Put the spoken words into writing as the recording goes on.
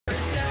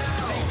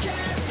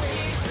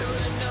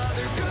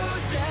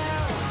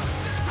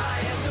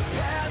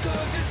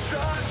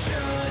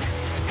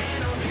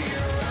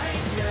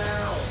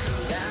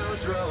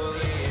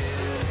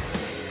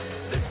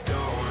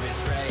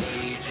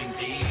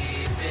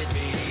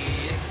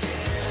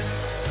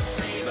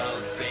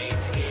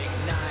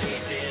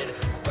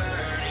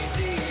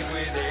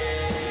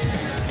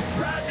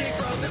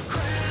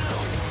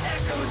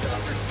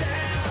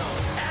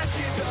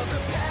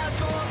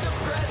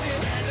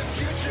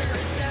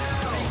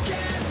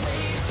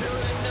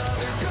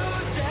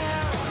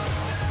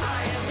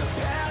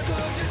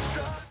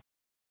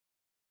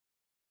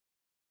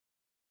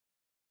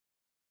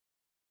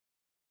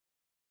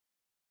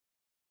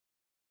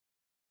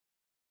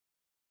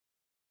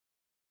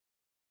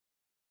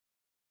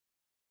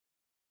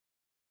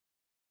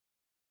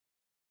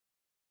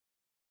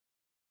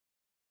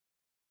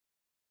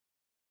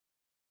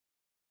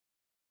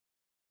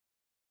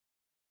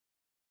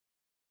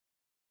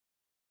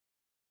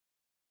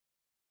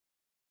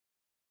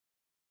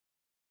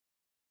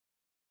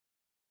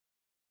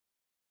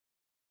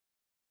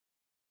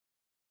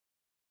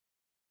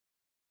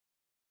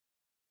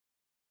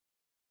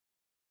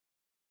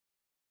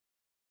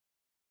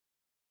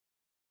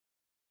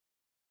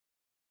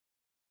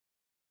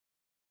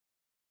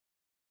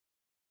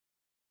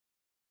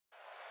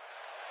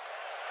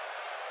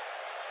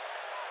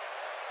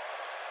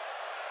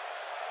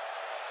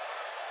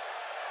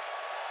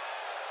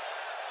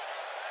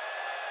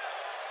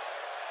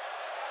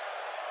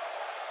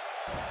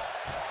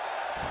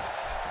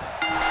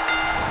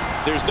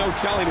There's no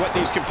telling what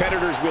these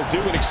competitors will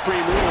do in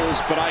Extreme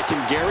Rules, but I can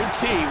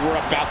guarantee we're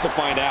about to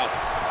find out.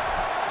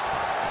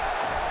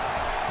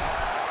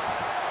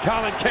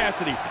 Colin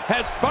Cassidy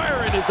has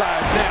fire in his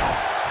eyes now.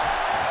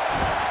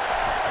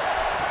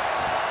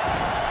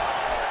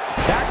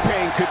 Back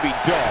pain could be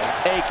dull,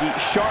 achy,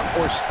 sharp,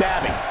 or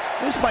stabbing.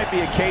 This might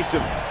be a case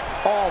of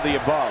all the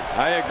above.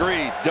 I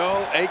agree.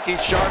 Dull, achy,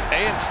 sharp,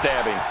 and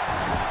stabbing.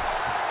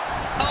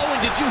 Oh,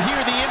 and did you hear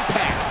the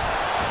impact?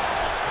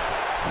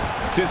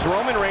 Since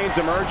Roman Reigns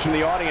emerged from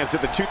the audience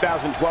at the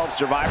 2012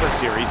 Survivor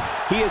Series,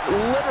 he has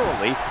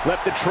literally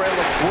left a trail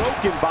of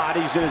broken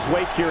bodies in his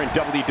wake here in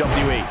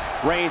WWE.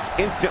 Reigns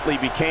instantly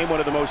became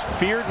one of the most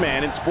feared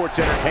men in sports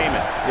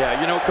entertainment. Yeah,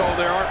 you know, Cole,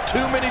 there aren't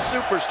too many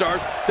superstars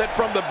that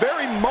from the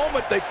very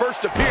moment they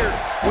first appeared,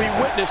 we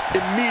witnessed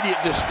immediate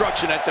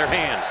destruction at their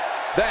hands.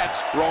 That's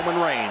Roman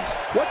Reigns.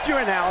 What's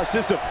your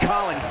analysis of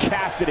Colin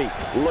Cassidy?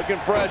 Looking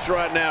fresh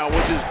right now,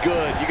 which is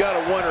good. You got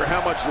to wonder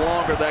how much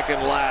longer that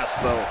can last,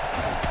 though.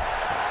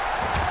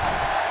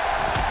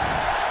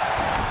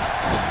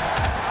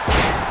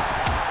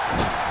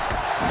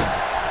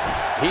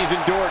 He's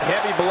endured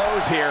heavy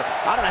blows here.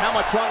 I don't know how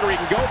much longer he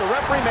can go. The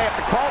referee may have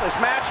to call this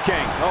match,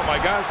 King. Oh, my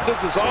gosh, this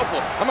is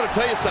awful. I'm going to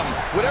tell you something.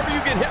 Whenever you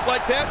get hit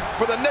like that,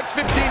 for the next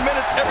 15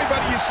 minutes,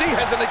 everybody you see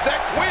has an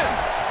exact win.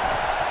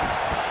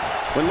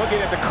 When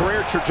looking at the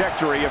career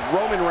trajectory of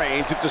Roman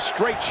Reigns, it's a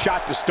straight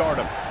shot to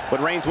stardom.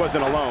 But Reigns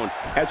wasn't alone.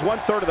 As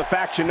 1/3 of the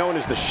faction known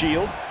as the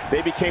Shield,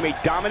 they became a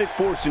dominant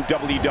force in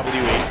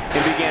WWE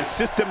and began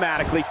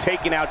systematically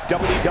taking out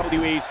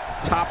WWE's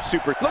top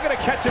super. Looking to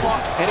catch him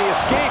off, and he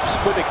escapes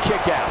with a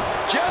kick out.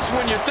 Just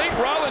when you think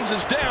Rollins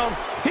is down,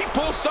 he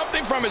pulls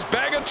something from his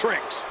bag of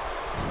tricks.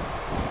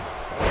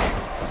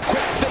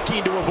 Quick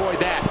thinking to avoid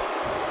that.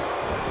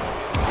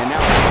 And now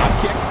a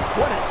drop kick.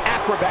 What an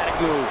acrobatic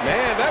move.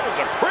 Man, that was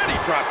a pretty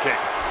drop kick.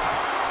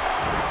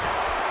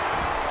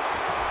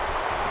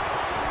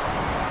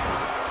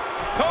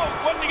 Cole,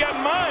 what's he got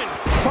in mind?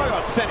 Talk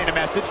about sending a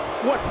message.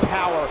 What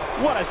power,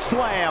 what a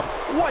slam,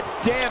 what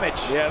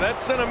damage. Yeah,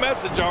 that sent a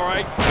message, all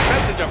right.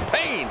 Message of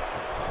pain.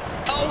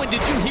 Oh, and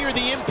did you hear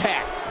the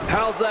impact?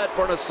 How's that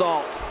for an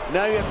assault?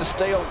 Now you have to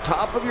stay on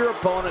top of your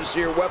opponent so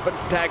your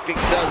weapons tactic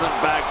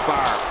doesn't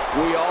backfire.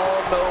 We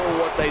all know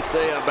what they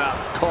say about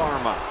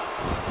karma.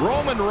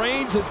 Roman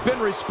Reigns has been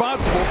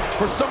responsible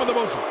for some of the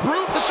most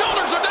brutal. The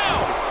shoulders are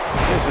down.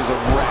 This is a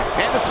wreck.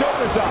 And the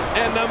shoulders up.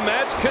 And the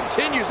match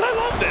continues. I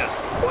love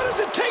this. What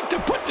does it take to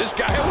put this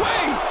guy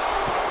away?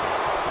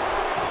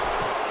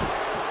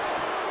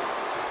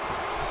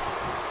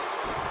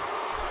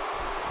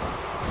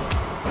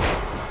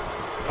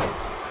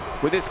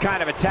 With this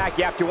kind of attack,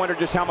 you have to wonder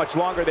just how much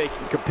longer they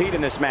can compete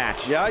in this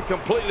match. Yeah, I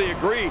completely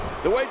agree.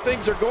 The way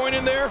things are going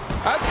in there,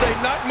 I'd say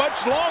not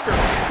much longer.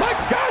 My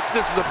gosh,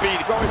 this is a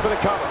beat. Going for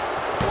the cover.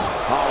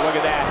 Oh, look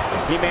at that.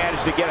 He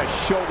managed to get a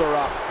shoulder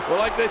up. Well,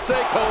 like they say,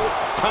 Cole,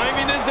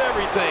 timing is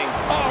everything.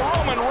 Oh,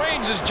 Roman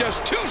Reigns is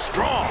just too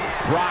strong.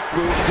 Brock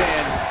moves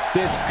in.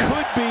 This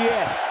could be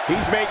it.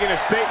 He's making a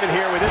statement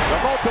here with it. The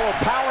multiple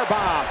power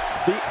bomb.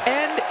 The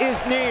end is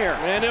near.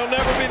 And he'll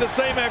never be the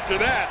same after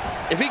that.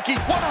 If he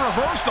keeps... What a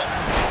reversal.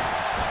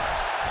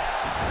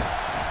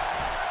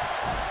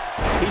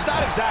 He's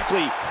not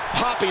exactly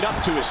popping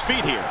up to his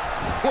feet here.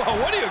 Well,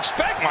 what do you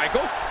expect,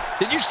 Michael?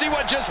 Did you see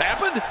what just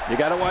happened? You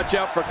got to watch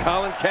out for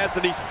Colin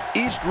Cassidy's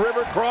East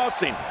River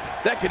Crossing.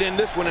 That could end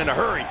this one in a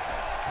hurry.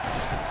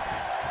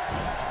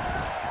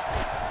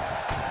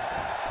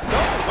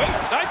 Oh, wait,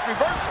 nice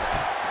reversal.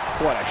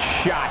 What a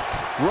shot.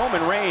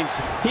 Roman Reigns,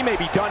 he may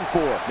be done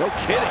for. No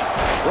kidding.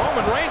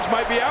 Roman Reigns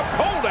might be out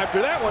cold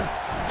after that one.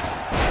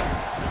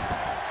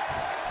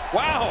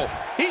 Wow,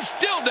 he's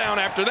still down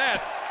after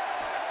that.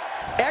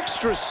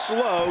 Extra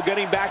slow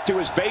getting back to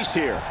his base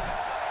here.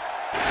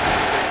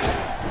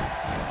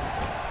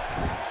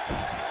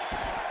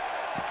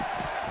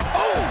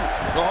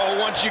 Oh,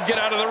 once you get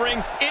out of the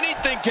ring,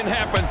 anything can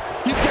happen.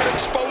 You've got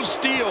exposed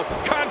steel,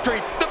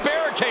 concrete, the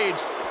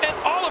barricades, and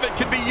all of it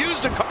can be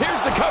used to...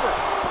 Here's the cover.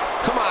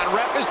 Come on,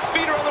 ref. His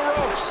feet are on the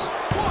ropes.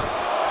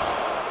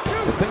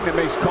 The thing that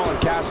makes Colin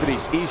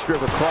Cassidy's East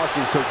River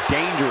Crossing so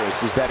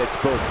dangerous is that it's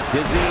both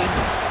dizzying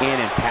and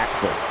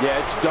impactful. Yeah,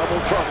 it's double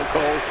trouble,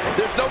 Cole.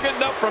 There's no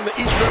getting up from the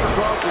East River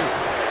Crossing.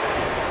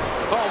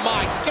 Oh,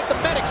 my. Get the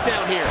medics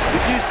down here.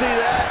 Did you see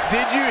that?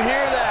 Did you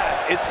hear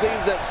that? It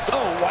seems that...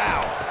 Oh,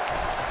 wow.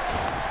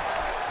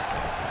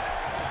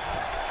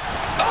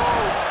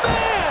 Oh,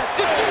 man.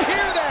 Did you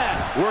hear that?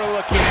 We're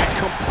looking at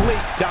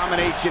complete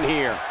domination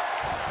here.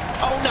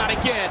 Oh, not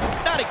again.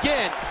 Not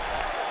again.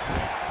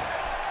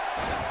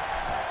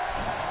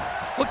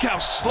 Look how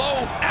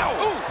slow. Ow.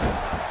 Ooh.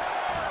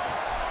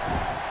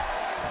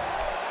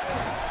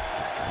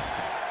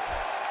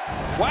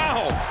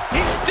 Wow.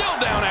 He's still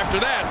down after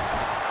that.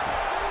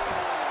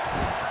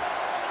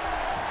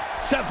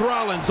 Seth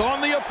Rollins on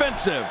the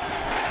offensive.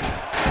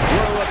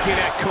 We're looking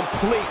at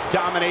complete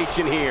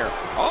domination here.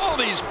 All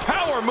these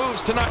power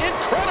moves tonight.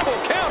 Incredible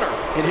counter.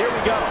 And here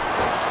we go.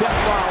 Seth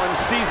Rollins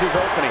sees his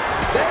opening.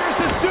 There's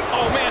the super.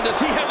 Oh, man, does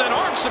he have that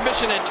arm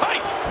submission in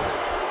tight?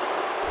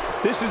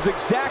 This is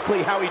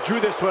exactly how he drew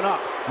this one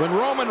up. When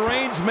Roman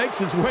Reigns makes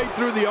his way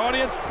through the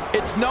audience,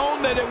 it's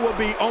known that it will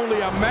be only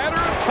a matter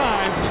of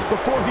time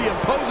before he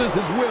imposes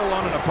his will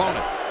on an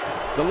opponent.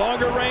 The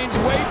longer Reigns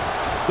waits,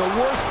 the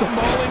worse the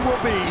mauling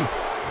will be.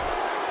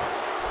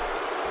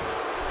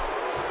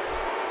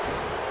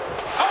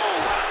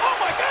 Oh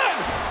my God!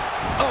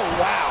 Oh,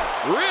 wow.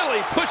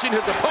 Really pushing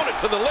his opponent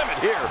to the limit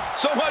here.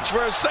 So much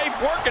for a safe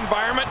work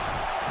environment.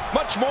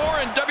 Much more,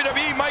 and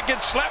WWE might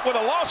get slapped with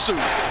a lawsuit.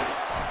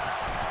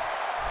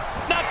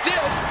 Not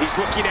this. He's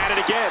looking at it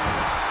again.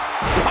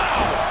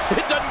 Wow.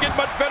 It doesn't get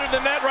much better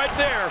than that right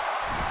there.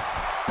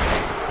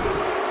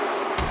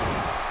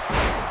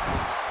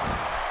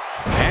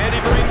 And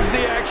he brings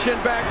the action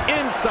back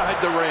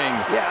inside the ring.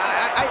 Yeah,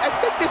 I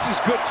think this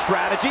is good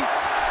strategy.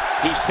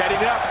 He's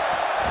setting it up.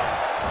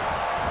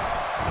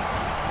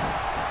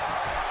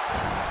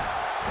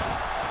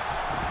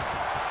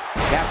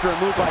 After a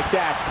move like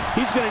that,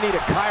 he's going to need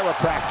a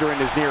chiropractor in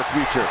his near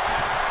future.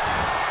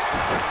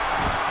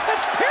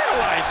 That's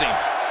paralyzing.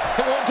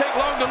 It won't take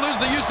long to lose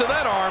the use of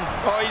that arm.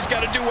 Oh, he's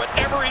got to do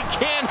whatever he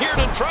can here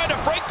to try to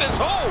break this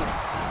hold.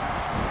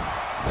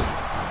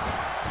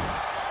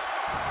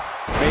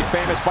 Made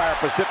famous by our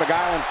Pacific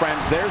Island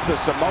friends, there's the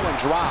Samoan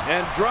drop.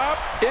 And drop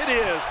it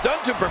is,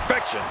 done to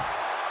perfection.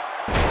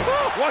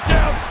 Oh, watch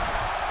out.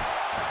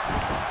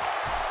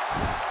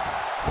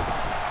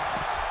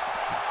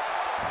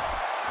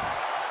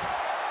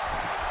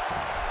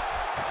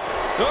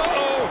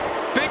 Uh-oh,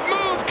 big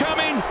move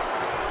coming.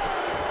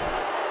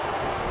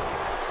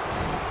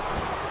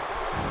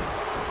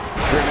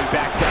 Driven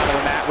back down to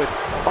the mat with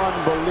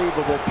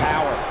unbelievable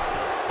power.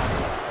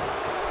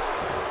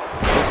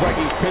 Looks like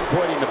he's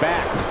pinpointing the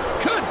back.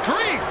 Good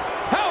grief!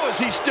 How is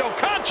he still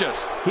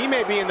conscious? He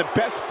may be in the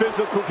best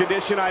physical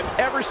condition I've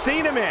ever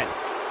seen him in.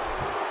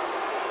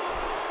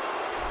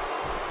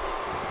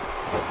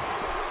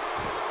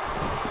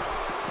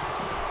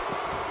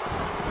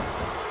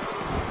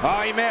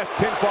 Oh, he missed.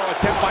 Pinfall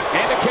attempt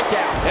and a kick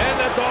out. And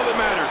that's all that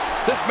matters.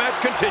 This match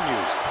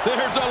continues.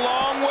 There's a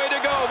long way to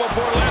go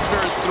before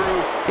Lesnar is through.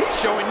 He's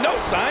showing no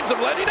signs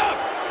of letting up.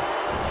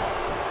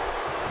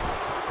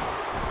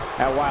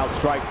 That wild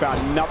strike found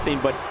nothing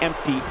but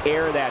empty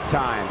air that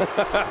time.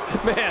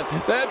 Man,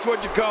 that's what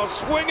you call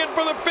swinging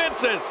for the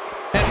fences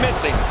and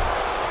missing.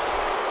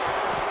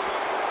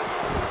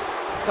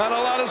 Not a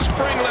lot of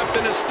spring left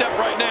in his step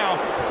right now.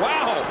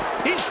 Wow,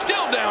 he's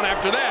still down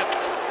after that.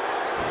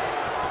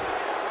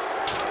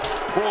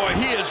 Boy,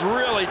 he is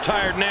really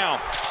tired now.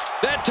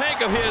 That tank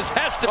of his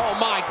has to... Oh,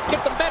 my.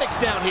 Get the medics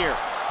down here.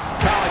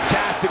 Colin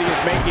Cassidy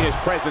is making his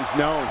presence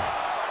known.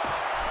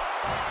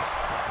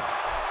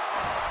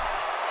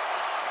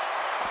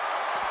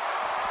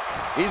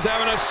 He's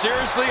having a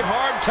seriously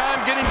hard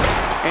time getting...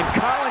 And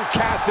Colin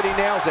Cassidy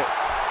nails it.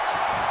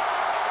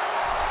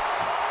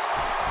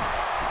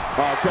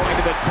 Oh, going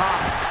to the top.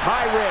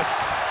 High risk.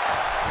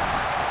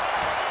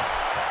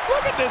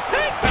 Look at this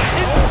hang time.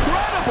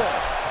 Incredible.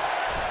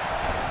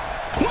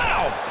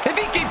 Wow, if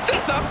he keeps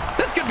this up,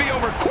 this could be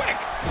over quick.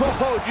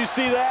 Oh, did you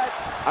see that?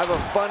 I have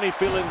a funny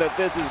feeling that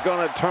this is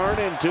going to turn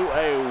into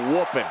a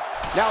whooping.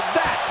 Now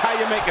that's how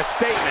you make a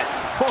statement.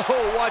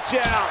 Oh, watch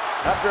out.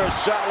 After a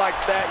shot like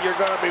that, you're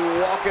going to be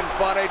walking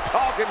funny,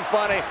 talking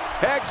funny.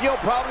 Heck,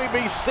 you'll probably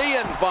be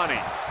seeing funny.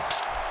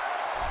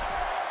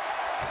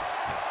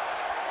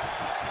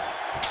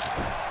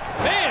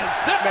 Man,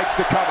 Seth Makes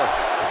the cover.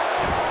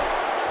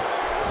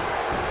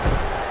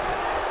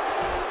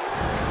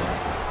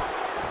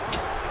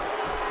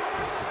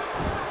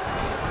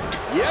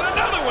 Yet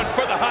another one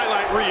for the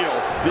highlight reel.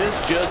 This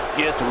just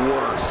gets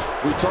worse.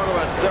 We talk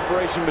about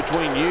separation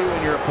between you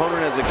and your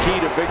opponent as a key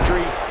to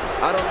victory.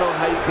 I don't know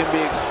how you can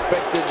be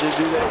expected to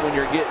do that when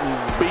you're getting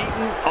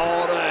beaten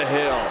all to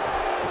hell.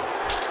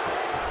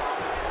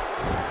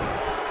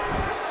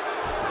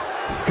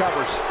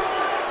 Covers.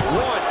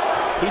 One.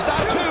 He's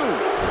not two.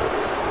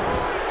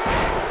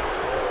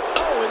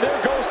 Oh, and there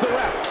goes the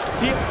ref.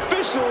 The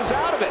official is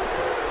out of it.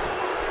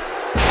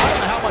 I don't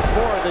know how much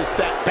more of this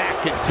that back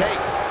can take.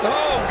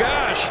 Oh,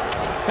 gosh.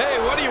 Hey,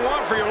 what do you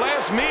want for your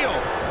last meal?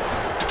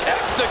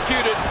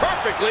 Executed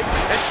perfectly,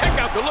 and check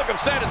out the look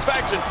of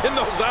satisfaction in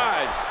those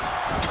eyes.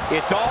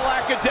 It's all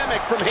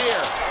academic from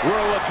here.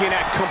 We're looking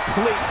at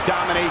complete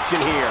domination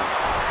here.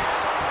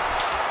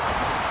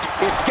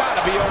 It's got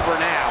to be over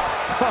now.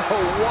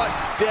 Oh, what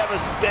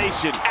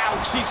devastation.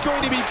 Ouch, he's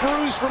going to be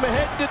bruised from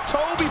head to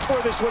toe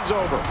before this one's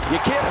over.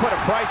 You can't put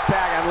a price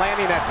tag on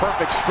landing that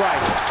perfect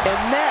strike. And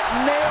that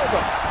nailed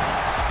him.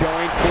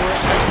 Going for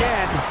it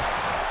again.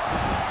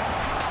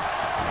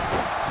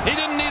 He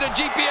didn't need a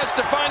GPS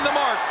to find the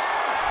mark.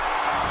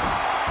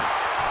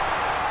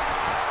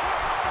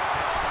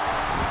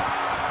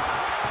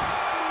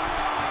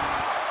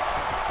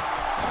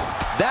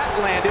 That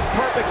landed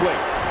perfectly.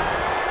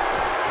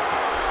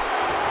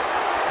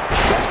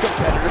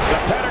 Competitor, the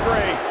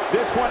pedigree.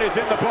 This one is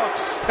in the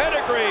books.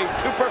 Pedigree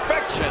to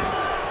perfection.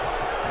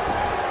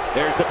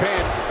 There's the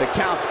pin. The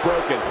count's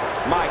broken.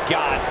 My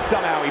God,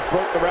 somehow he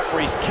broke the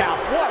referee's count.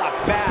 What a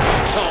battle.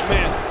 Oh,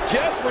 man,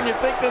 just when you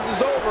think this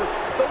is over,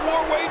 the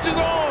war wages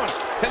on.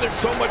 And there's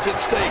so much at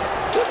stake.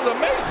 This is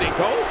amazing,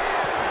 Cole.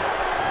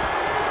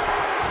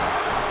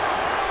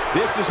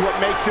 This is what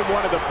makes him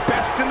one of the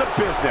best in the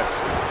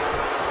business.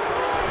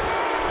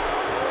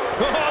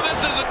 Oh,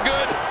 this isn't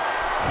good.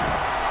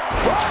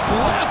 Brock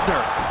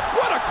Lesnar.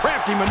 What a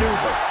crafty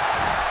maneuver.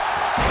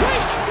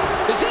 Wait,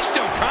 is he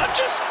still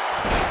conscious?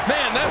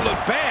 Man, that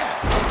looked bad.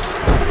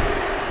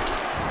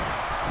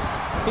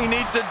 He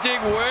needs to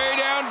dig way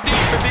down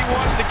deep if he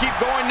wants to keep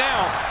going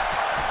now.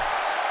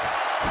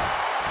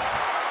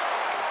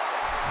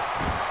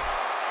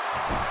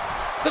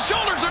 The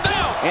shoulders are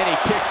down. And he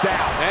kicks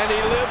out. And he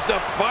lives to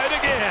fight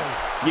again.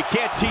 You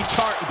can't teach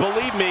heart, and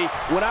believe me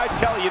when I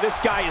tell you this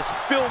guy is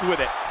filled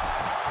with it.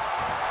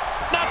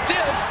 Not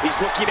this. He's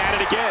looking at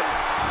it again.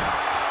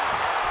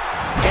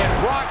 And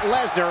Brock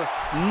Lesnar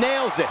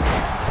nails it.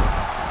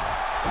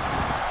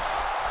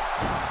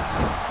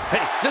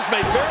 Hey, this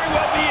may very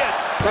well be it.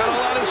 Got a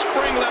lot of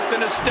spring left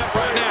in his step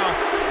right now.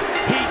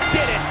 He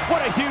did it.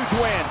 What a huge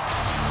win.